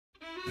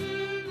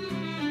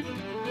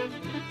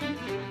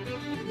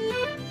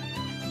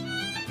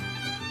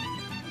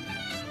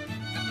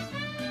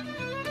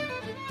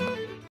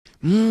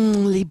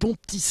Les bons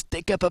petits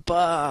steaks à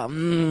papa. On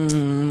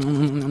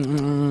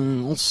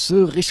se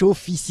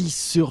réchauffe ici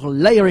sur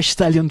l'Irish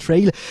Stallion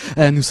Trail.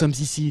 Nous sommes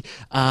ici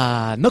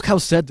à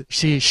Knockhouse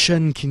chez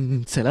Sean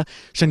Kinsella.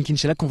 Sean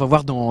Kinsella qu'on va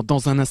voir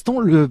dans un instant.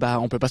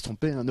 On peut pas se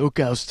tromper, hein,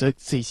 Knockhouse,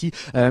 c'est ici.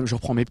 Je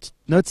reprends mes petites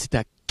notes. C'est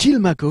à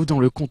Kilmaco dans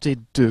le comté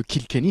de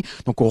Kilkenny.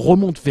 Donc on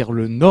remonte vers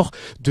le nord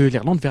de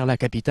l'Irlande, vers la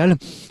capitale.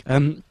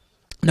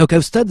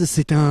 Knockhouse,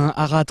 c'est un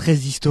haras très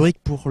historique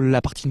pour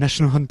la partie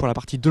National Hunt, pour la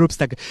partie de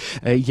l'obstacle.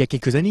 Il y a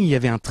quelques années, il y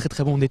avait un très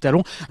très bon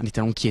étalon, un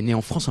étalon qui est né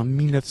en France en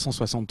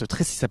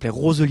 1973, il s'appelait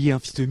Roselier, un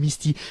fils de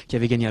Misty, qui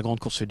avait gagné la grande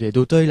course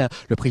d'Auteuil,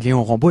 le prix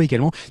Léon Rambaud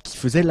également, qui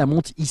faisait la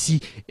monte ici.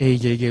 Et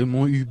il y a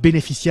également eu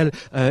Bénéficial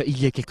il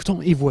y a quelques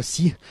temps, et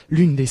voici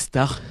l'une des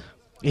stars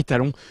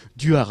étalons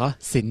du haras,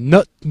 c'est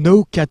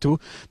Notnowcato,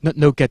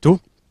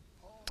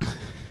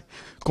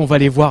 qu'on va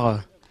aller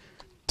voir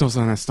dans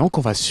un instant,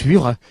 qu'on va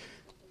suivre.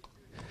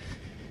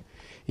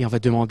 Et on va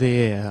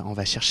demander, on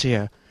va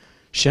chercher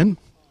Sean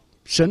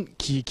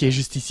qui est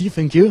juste ici.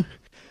 Thank you.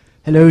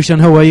 Hello Sean,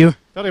 how are you?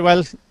 Very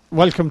well.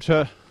 Welcome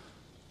to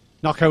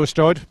Knockhouse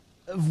Stud.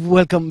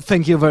 Welcome.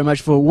 Thank you very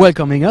much for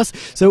welcoming us.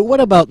 So what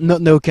about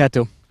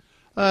Notnowcato?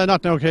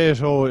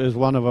 Notnowcato is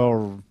one of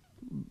our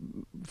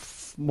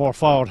more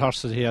forward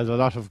horses. He has a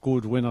lot of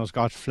good winners,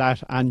 got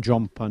flat and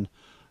jump, and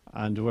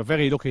we're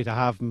very lucky to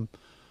have him.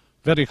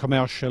 Very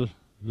commercial,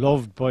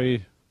 loved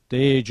by the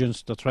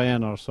agents, the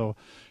trainer. So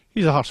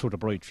he's a horse with a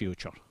bright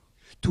future.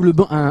 Tout le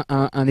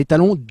un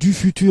étalon du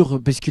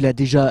futur, parce qu'il a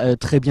déjà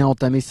très bien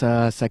entamé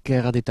sa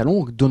carrière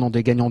d'étalon, donnant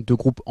des gagnants de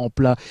groupe en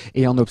plat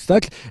et en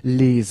obstacle.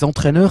 Les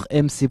entraîneurs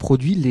aiment ses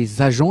produits,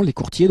 les agents, les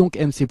courtiers donc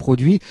aiment ses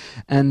produits.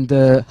 And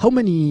how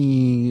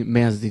many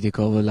mares did he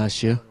cover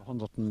last year?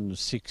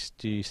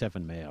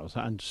 167 mares,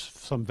 and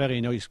some very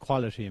nice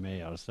quality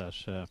mares. That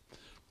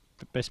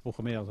best book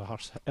of mares a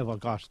horse ever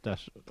got that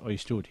I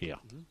stood here.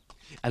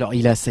 Alors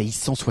il a sailli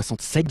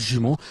 167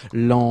 juments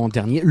l'an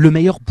dernier, le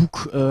meilleur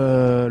book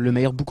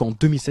en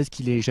 2016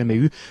 qu'il ait jamais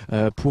eu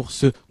pour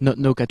ce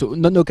Notnowcato.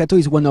 Notnowcato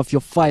is one of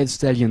your 5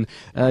 stallions.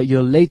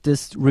 Your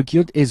latest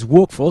recruit is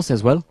Workforce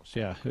as well.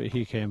 Yeah,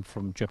 he came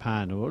from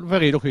Japan. We're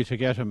very lucky to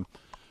get him.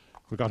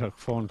 We got a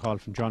phone call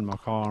from John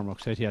McCormack,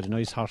 said he had a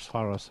nice horse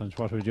for us, and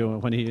what we do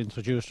when he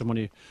introduced the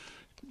money,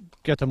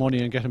 get the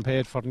money and get him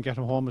paid for it and get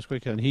him home as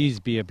quick, and he's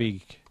be a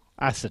big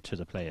asset to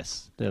the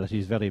place.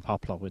 He's very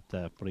popular with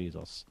the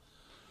breeders.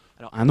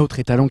 Alors, un autre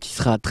étalon qui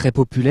sera très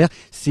populaire,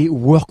 c'est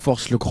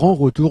Workforce, le grand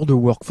retour de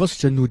Workforce.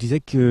 Je nous disais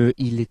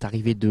qu'il est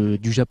arrivé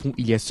du Japon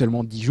il y a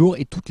seulement 10 jours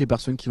et toutes les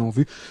personnes qui l'ont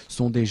vu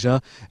sont déjà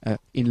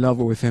in love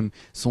with him,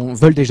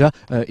 veulent déjà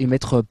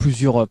émettre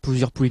plusieurs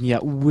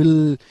poulinières.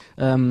 Will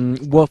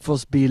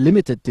Workforce be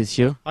limited this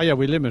year? Oh yeah,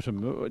 we limit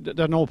him.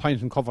 There's no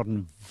point in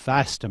covering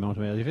vast amount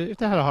of mares. If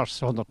they had a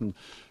horse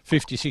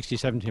 150, 60,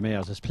 70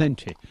 mares, there's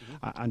plenty.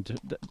 And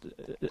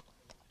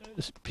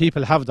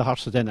people have the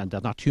horses then, and there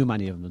are not too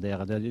many of them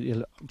there.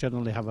 You'll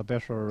generally have a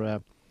better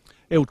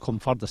outcome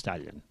for the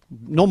stallion.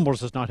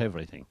 Numbers is not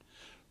everything,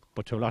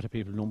 but to a lot of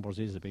people, numbers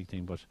is a big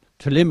thing. But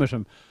to limit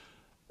them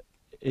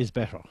is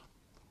better.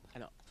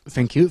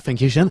 Thank you,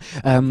 Sean.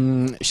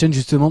 Sean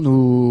justement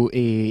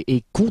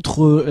est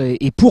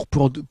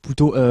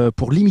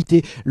pour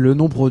limiter le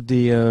nombre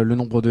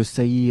de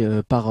saillies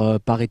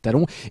par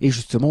étalon, et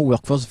justement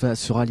Workforce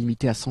sera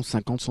limité à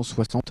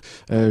 150-160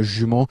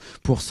 juments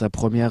pour sa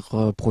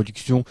première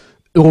production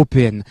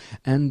européenne.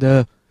 And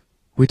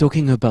we're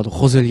talking about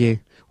Roselier.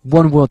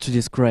 One word to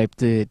describe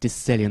this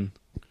stallion.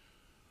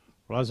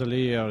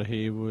 Roselier,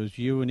 he was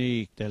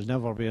unique. There'll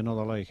never be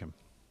another like him.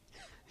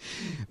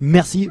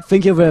 Merci,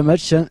 thank you very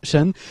much,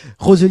 Sean.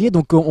 Roselier,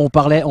 donc on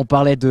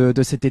parlait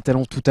de cet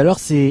étalon tout à l'heure,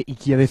 c'est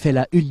qui avait fait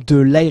la une de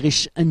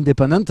l'Irish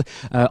Independent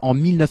en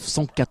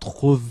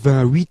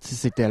 1988.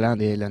 C'était l'un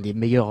des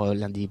meilleurs,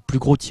 l'un des plus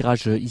gros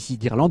tirages ici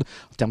d'Irlande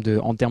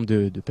en termes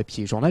de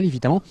papier journal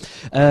évidemment.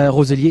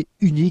 Roselier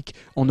unique,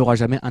 on n'aura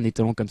jamais un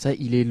étalon comme ça.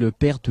 Il est le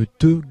père de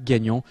 2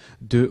 gagnants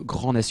de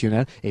Grand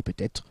National, et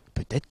peut-être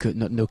que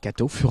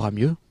Notnowcato fera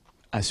mieux.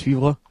 À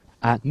suivre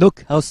à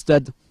Knockhouse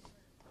Stud.